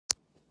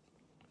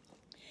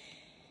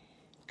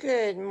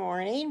Good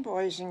morning,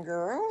 boys and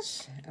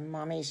girls, and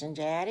mommies and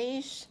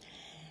daddies,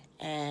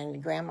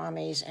 and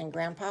grandmommies and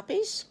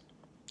grandpuppies.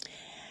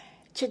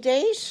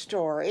 Today's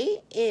story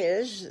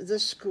is the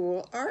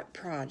school art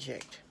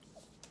project.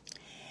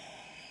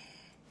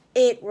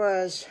 It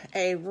was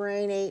a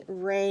rainy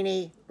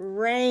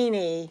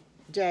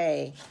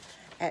day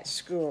at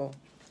school.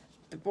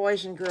 The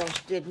boys and girls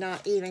did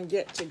not even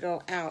get to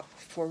go out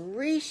for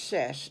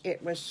recess.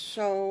 It was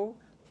so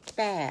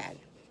bad.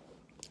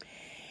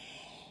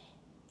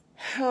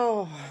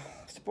 Oh,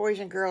 the boys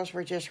and girls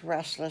were just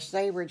restless.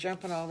 They were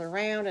jumping all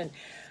around, and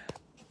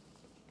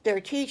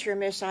their teacher,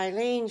 Miss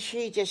Eileen,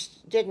 she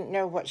just didn't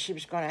know what she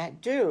was going to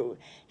do.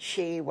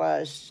 She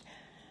was...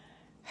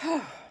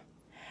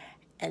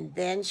 And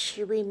then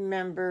she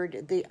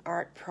remembered the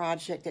art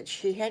project that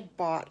she had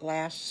bought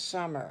last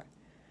summer.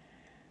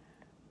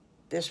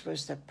 This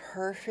was the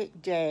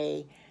perfect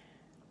day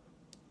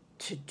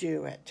to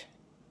do it.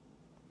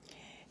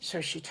 So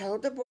she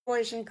told the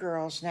boys and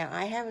girls, now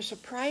I have a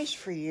surprise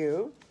for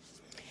you,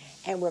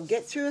 and we'll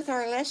get through with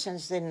our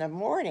lessons in the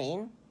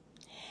morning,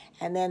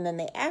 and then in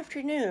the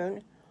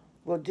afternoon,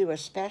 we'll do a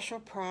special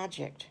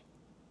project.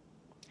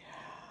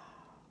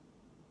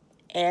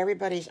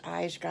 Everybody's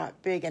eyes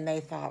got big, and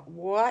they thought,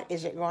 what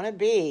is it going to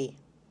be?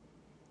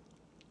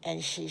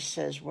 And she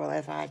says, well,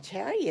 if I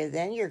tell you,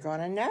 then you're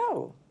going to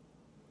know.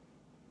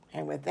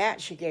 And with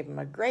that, she gave them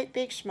a great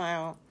big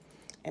smile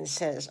and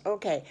says,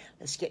 okay,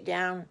 let's get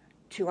down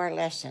to our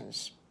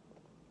lessons.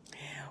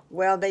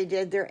 Well, they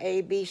did their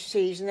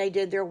ABCs, and they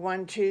did their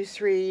 1, 2,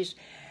 3s.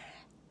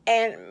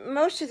 And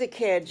most of the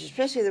kids,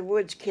 especially the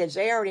Woods kids,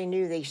 they already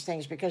knew these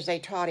things because they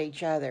taught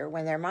each other.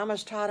 When their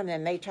mamas taught them,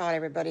 then they taught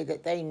everybody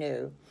that they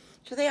knew.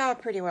 So they all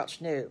pretty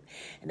much knew.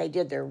 And they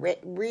did their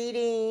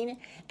reading,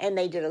 and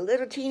they did a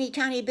little teeny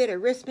tiny bit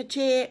of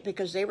arithmetic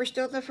because they were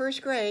still in the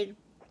first grade.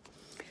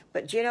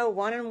 But you know,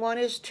 1 and 1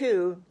 is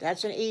 2.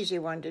 That's an easy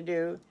one to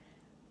do.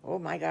 Oh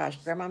my gosh,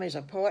 Grandmommy's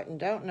a poet and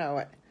don't know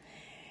it.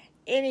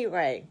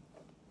 Anyway,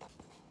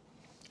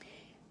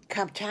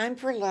 come time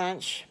for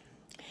lunch,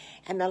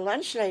 and the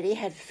lunch lady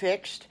had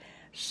fixed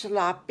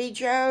sloppy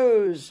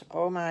joes.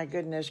 Oh my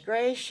goodness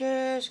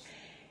gracious.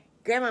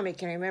 Grandmommy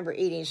can remember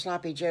eating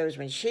sloppy joes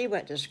when she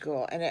went to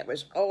school, and it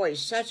was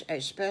always such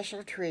a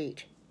special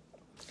treat.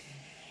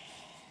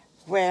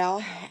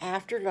 Well,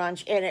 after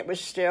lunch, and it was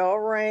still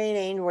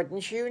raining,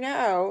 wouldn't you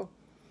know,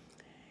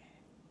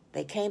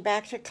 they came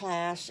back to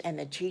class, and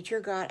the teacher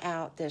got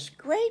out this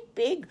great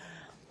big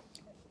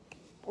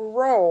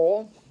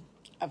roll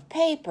of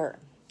paper.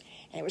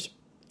 And it was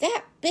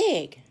that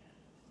big.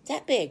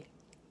 It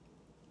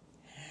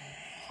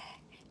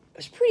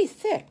was pretty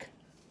thick.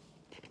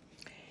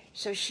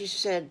 So she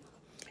said,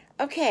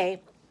 okay,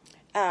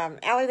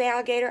 Allie the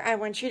alligator, I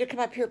want you to come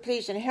up here,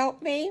 please, and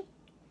help me.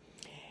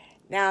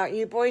 Now,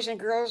 you boys and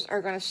girls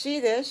are going to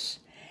see this,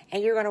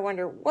 and you're going to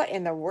wonder, what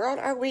in the world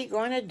are we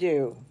going to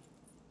do?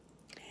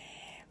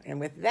 And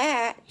with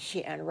that,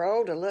 she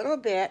unrolled a little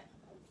bit,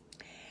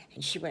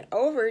 and she went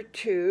over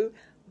to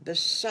the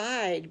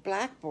side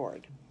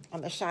blackboard on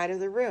the side of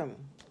the room.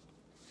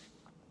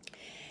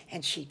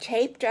 And she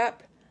taped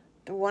up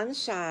the one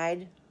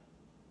side,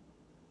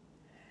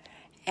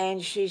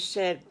 and she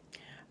said,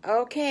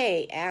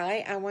 okay,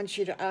 Allie, I want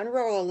you to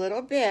unroll a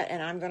little bit,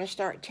 and I'm going to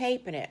start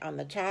taping it on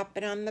the top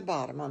and on the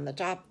bottom, on the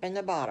top and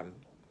the bottom.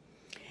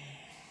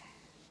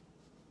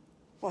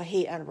 Well,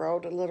 he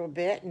unrolled a little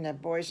bit, and the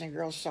boys and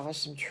girls saw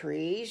some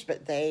trees,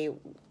 but they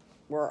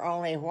were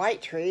only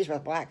white trees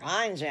with black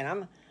lines in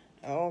them.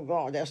 Oh,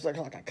 God, this looks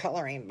like a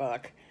coloring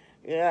book.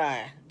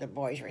 Yeah, the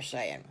boys were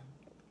saying.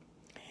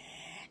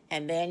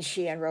 And then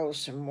she unrolled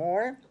some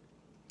more,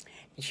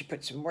 and she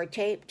put some more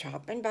tape,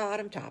 top and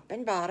bottom, top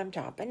and bottom,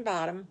 top and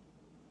bottom.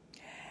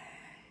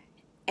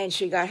 And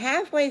she got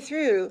halfway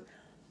through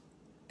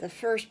the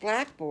first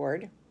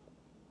blackboard,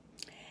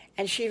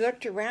 and she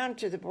looked around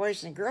to the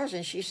boys and girls,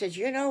 and she said,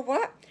 you know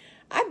what?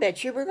 I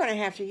bet you we're going to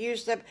have to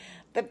use the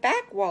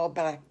back wall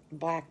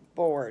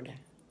blackboard.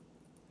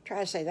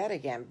 Try to say that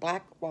again,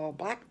 black wall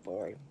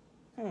blackboard.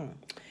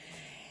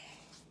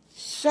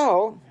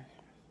 So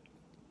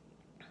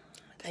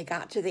they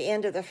got to the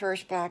end of the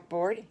first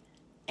blackboard,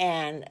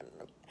 and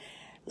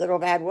Little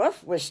Bad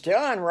Wolf was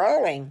still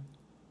unrolling.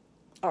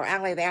 Or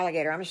Allie the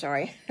alligator, I'm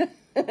sorry,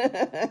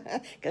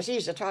 because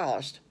he's the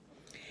tallest.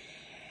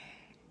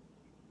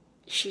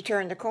 She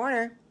turned the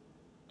corner.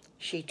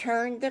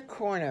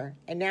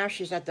 And now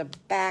she's at the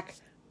back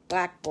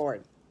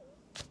blackboard.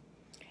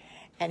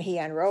 And he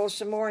unrolled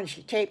some more, and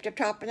she taped the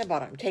top and the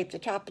bottom, taped the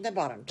top and the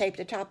bottom, taped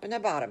the top and the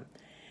bottom.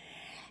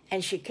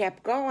 And she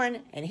kept going,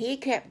 and he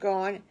kept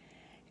going,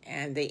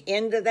 and the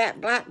end of that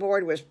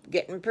blackboard was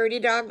getting pretty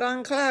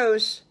doggone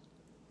close.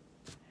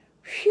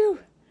 Phew!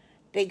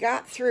 They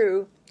got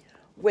through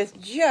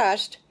with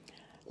just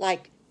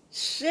like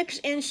 6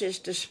 inches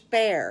to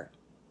spare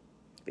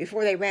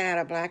before they ran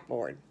out of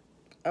blackboard.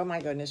 Oh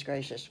my goodness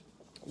gracious.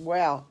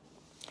 Well,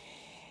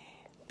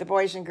 the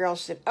boys and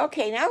girls said,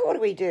 okay, now what do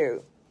we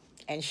do?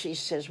 And she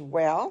says,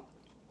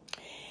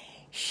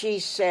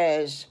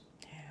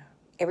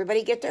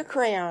 everybody get their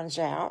crayons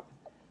out.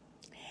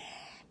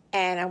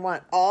 And I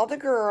want all the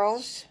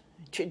girls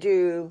to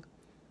do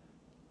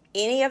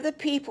any of the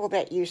people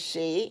that you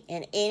see,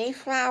 and any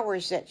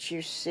flowers that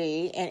you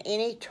see, and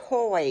any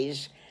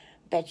toys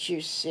that you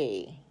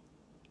see.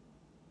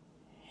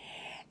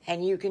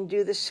 And you can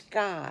do the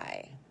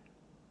sky.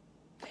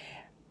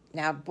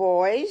 Now,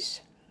 boys,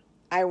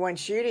 I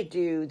want you to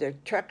do the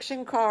trucks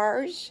and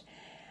cars.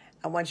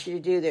 I want you to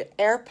do the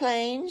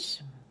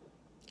airplanes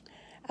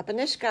up in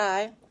the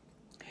sky.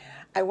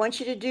 I want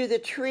you to do the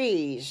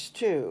trees,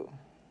 too.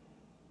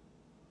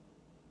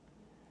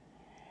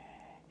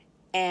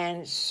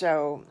 And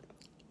so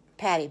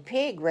Patty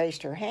Pig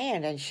raised her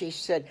hand, and she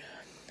said,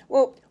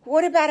 well,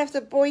 what about if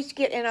the boys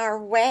get in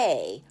our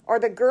way, or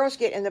the girls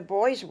get in the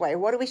boys' way?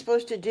 What are we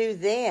supposed to do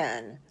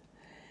then?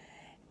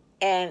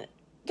 And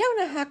don't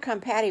know how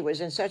come Patty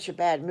was in such a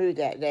bad mood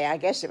that day. I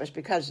guess it was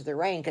because of the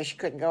rain, because she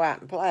couldn't go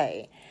out and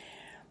play.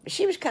 But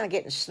she was kind of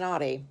getting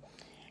snotty.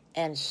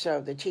 And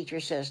so the teacher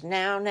says,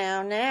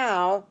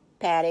 now,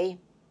 Patty,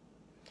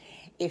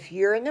 if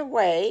you're in the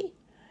way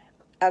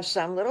of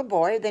some little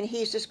boy, then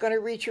he's just going to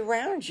reach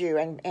around you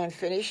and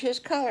finish his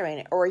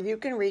coloring, or you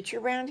can reach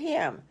around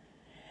him.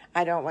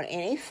 I don't want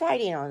any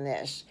fighting on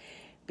this,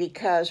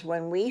 because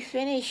when we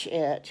finish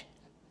it,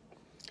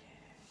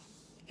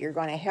 you're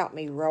going to help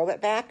me roll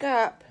it back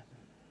up,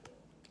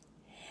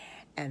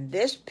 and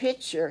this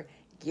picture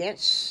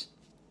gets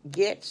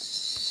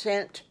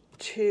sent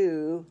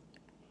to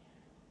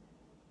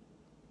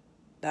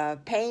the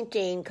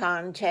painting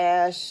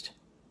contest,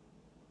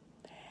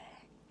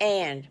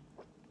 and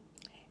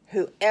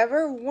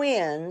whoever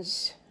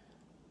wins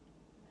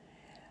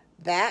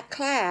that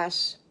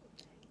class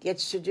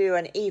gets to do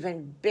an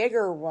even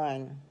bigger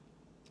one,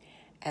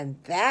 and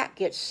that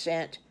gets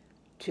sent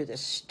to the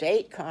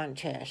state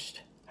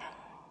contest.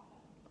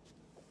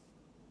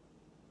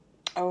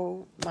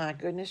 Oh my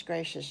goodness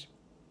gracious.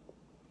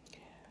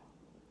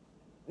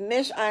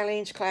 Miss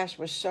Eileen's class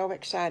was so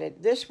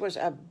excited. This was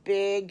a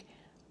big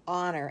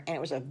honor, and it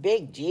was a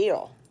big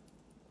deal.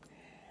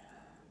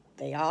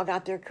 They all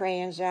got their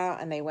crayons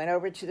out, and they went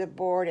over to the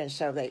board, and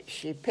so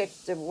she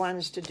picked the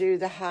ones to do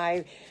the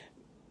high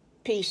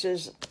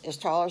pieces as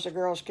tall as the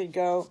girls could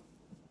go,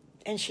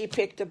 and she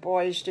picked the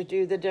boys to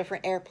do the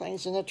different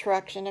airplanes and the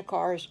trucks and the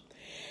cars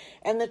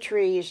and the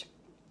trees.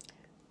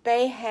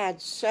 They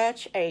had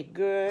such a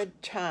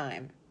good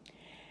time.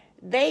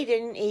 They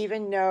didn't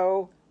even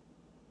know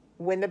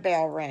when the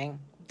bell rang.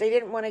 They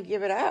didn't want to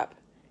give it up.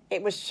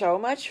 It was so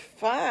much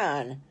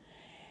fun.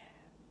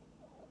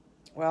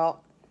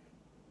 Well,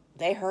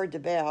 they heard the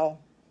bell,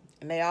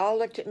 and they all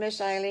looked at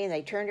Miss Eileen.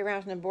 They turned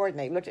around from the board, and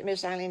they looked at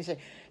Miss Eileen and said,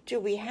 do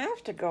we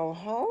have to go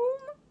home?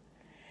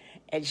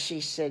 And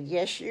she said,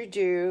 yes, you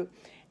do.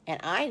 And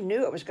I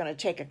knew it was going to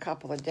take a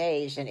couple of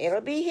days, and it'll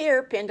be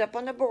here pinned up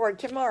on the board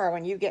tomorrow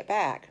when you get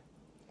back.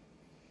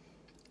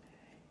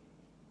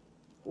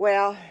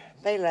 Well,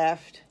 they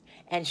left,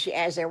 and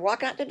as they're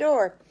walking out the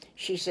door,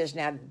 she says,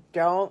 now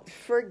don't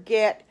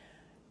forget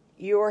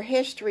your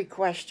history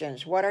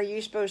questions. What are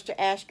you supposed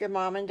to ask your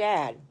mom and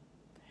dad?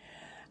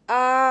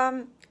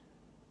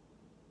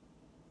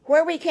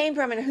 Where we came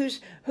from, and who's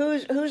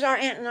our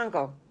aunt and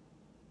uncle?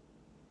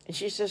 And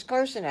she says,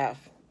 close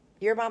enough.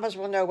 Your mamas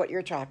will know what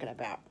you're talking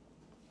about.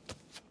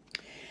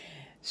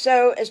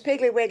 So as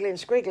Piggly, Wiggly, and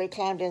Squiggly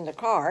climbed in the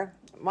car,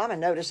 Mama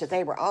noticed that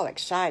they were all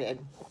excited.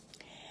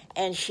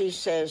 And she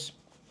says,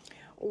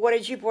 what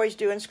did you boys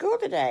do in school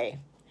today?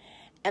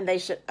 And they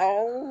said,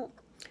 oh,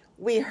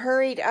 we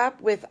hurried up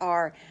with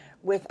our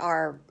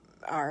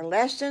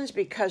lessons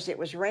because it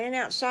was raining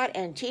outside,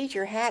 and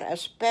teacher had a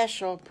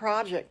special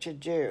project to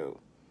do.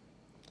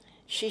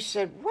 She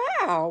said,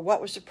 wow,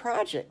 what was the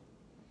project?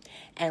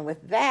 And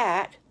with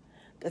that,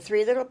 the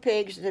three little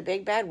pigs and the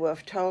big bad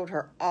wolf told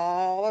her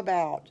all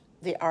about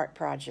the art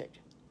project.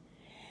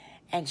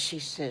 And she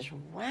says,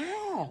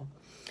 wow.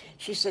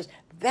 She says,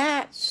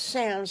 that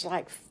sounds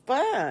like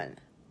fun.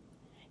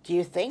 Do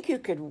you think you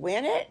could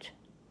win it?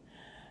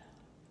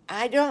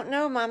 I don't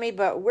know, Mommy,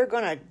 but we're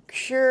going to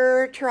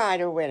sure try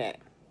to win it.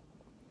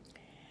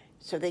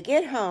 So they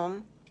get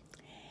home,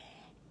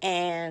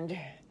 and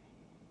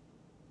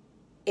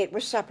it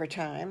was supper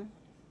time.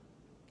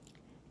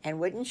 And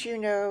wouldn't you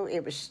know,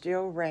 it was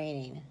still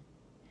raining.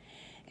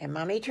 And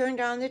Mommy turned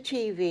on the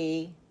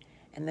TV,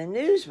 and the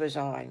news was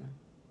on.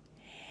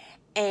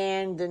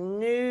 And the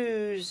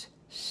news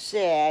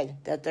said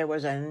that there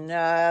was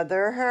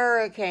another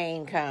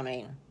hurricane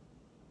coming.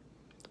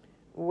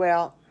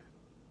 Well,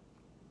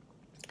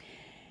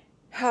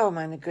 oh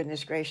my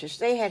goodness gracious,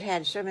 they had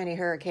had so many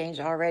hurricanes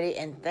already,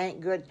 and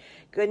thank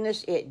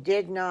goodness it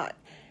did not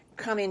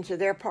come into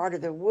their part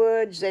of the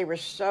woods. They were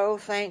so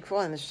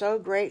thankful and so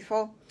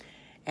grateful.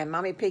 And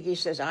Mommy Piggy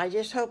says, I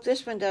just hope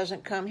this one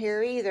doesn't come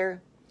here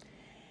either.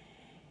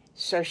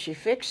 So she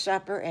fixed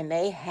supper, and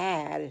they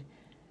had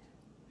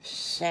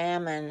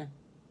salmon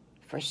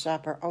for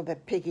supper. Oh, the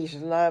piggies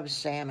loved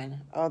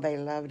salmon. Oh, they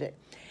loved it.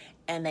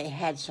 And they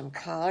had some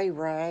cauli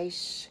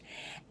rice,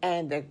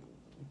 and the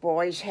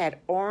boys had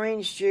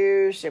orange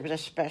juice. It was a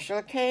special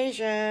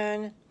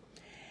occasion.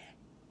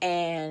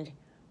 And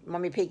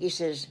Mommy Piggy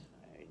says,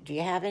 do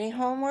you have any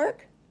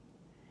homework?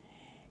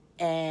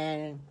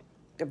 And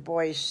the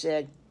boys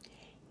said,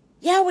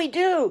 yeah, we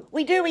do.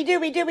 We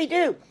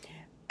do.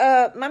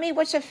 Mommy,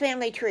 what's a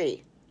family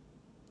tree?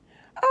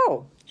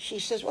 Oh, she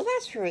says, well,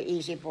 that's very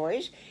easy,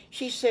 boys.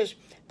 She says,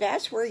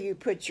 that's where you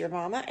put your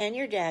mama and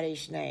your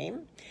daddy's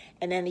name,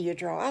 and then you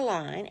draw a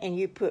line, and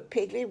you put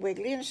Piggly,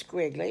 Wiggly, and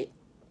Squiggly.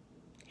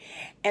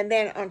 And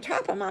then on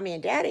top of mommy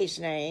and daddy's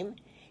name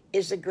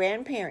is the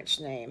grandparents'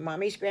 name,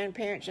 mommy's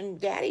grandparents and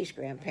daddy's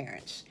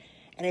grandparents.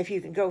 And if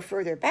you can go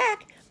further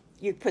back,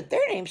 you put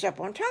their names up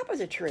on top of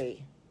the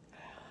tree.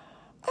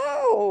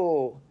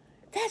 Oh,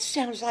 that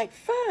sounds like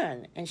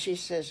fun. And she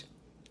says,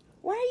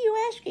 why are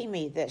you asking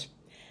me this,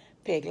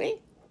 Piggly,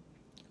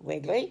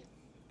 Wiggly,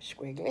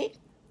 Squiggly?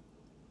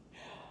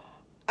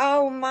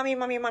 Oh, mommy,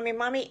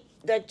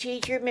 the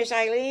teacher, Miss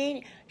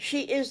Eileen,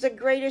 she is the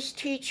greatest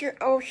teacher.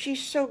 Oh,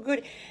 she's so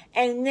good.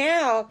 And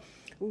now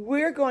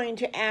we're going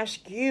to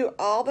ask you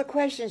all the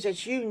questions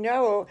that you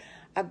know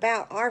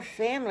about our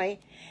family.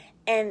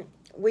 And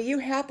will you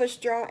help us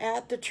draw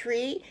out the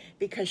tree?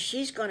 Because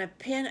she's going to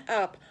pin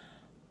up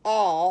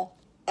all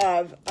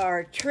of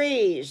our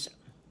trees.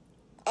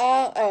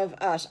 All of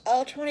us,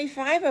 all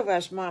 25 of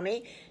us,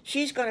 Mommy.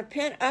 She's going to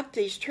pin up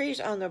these trees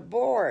on the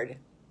board.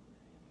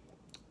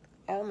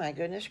 Oh, my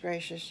goodness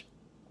gracious.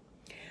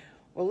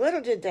 Well,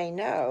 little did they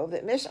know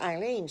that Miss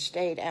Eileen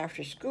stayed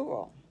after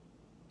school.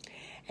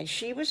 And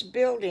she was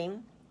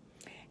building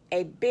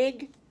a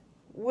big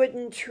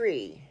wooden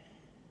tree.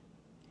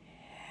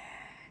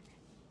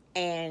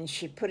 And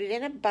she put it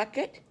in a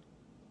bucket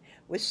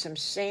with some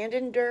sand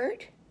and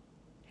dirt.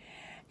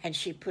 And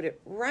she put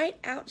it right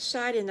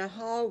outside in the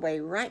hallway,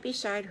 right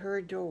beside her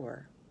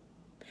door.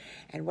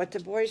 And what the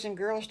boys and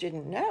girls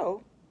didn't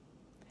know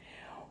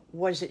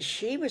was that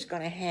she was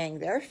going to hang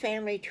their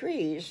family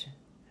trees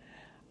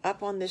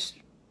up on this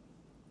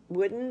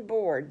wooden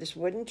board, this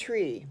wooden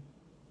tree.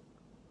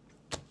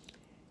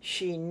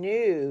 She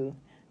knew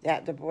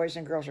that the boys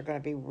and girls were going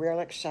to be real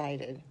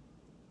excited.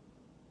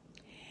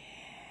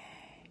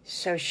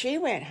 So she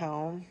went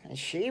home, and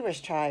she was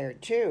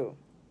tired too.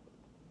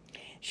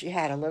 She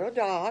had a little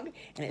dog,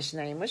 and its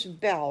name was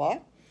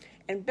Bella.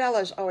 And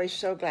Bella's always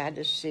so glad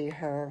to see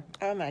her.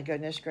 Oh, my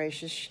goodness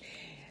gracious.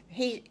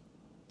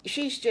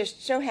 She's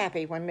just so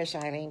happy when Miss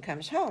Eileen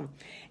comes home.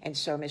 And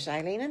so Miss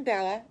Eileen and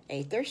Bella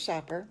ate their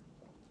supper.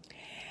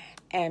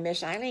 And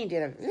Miss Eileen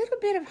did a little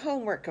bit of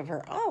homework of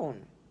her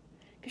own,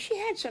 because she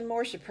had some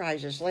more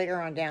surprises later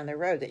on down the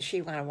road that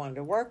she wanted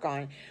to work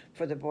on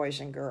for the boys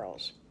and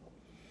girls.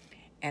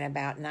 And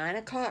about 9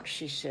 o'clock,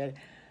 she said,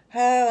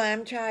 oh,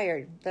 I'm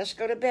tired. Let's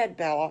go to bed,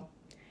 Bella.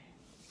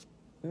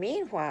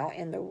 Meanwhile,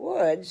 in the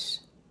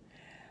woods,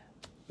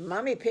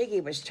 Mommy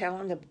Piggy was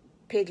telling the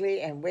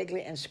Piggly and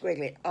Wiggly and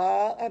Squiggly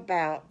all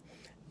about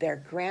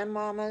their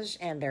grandmamas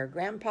and their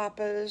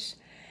grandpapas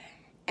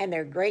and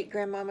their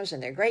great-grandmamas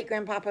and their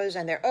great-grandpapas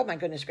and their, oh, my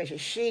goodness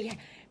gracious,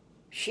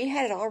 she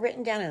had it all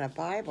written down in a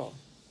Bible.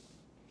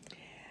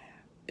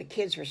 The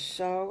kids were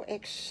so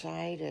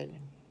excited.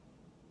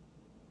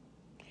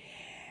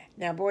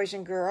 Now, boys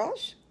and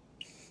girls,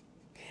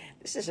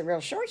 this is a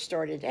real short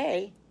story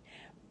today,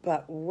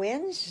 but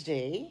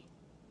Wednesday,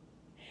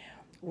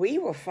 we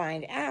will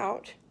find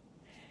out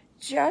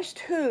just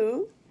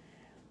who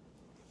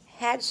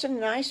had some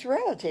nice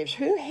relatives,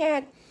 who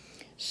had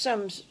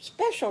some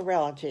special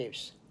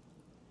relatives,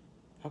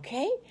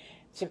 okay?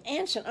 Some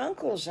aunts and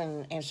uncles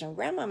and some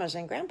grandmamas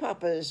and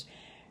grandpapas.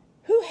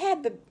 Who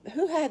had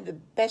the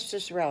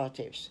bestest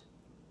relatives?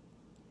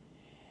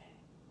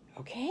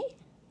 Okay?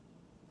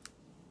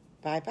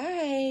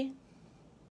 Bye-bye.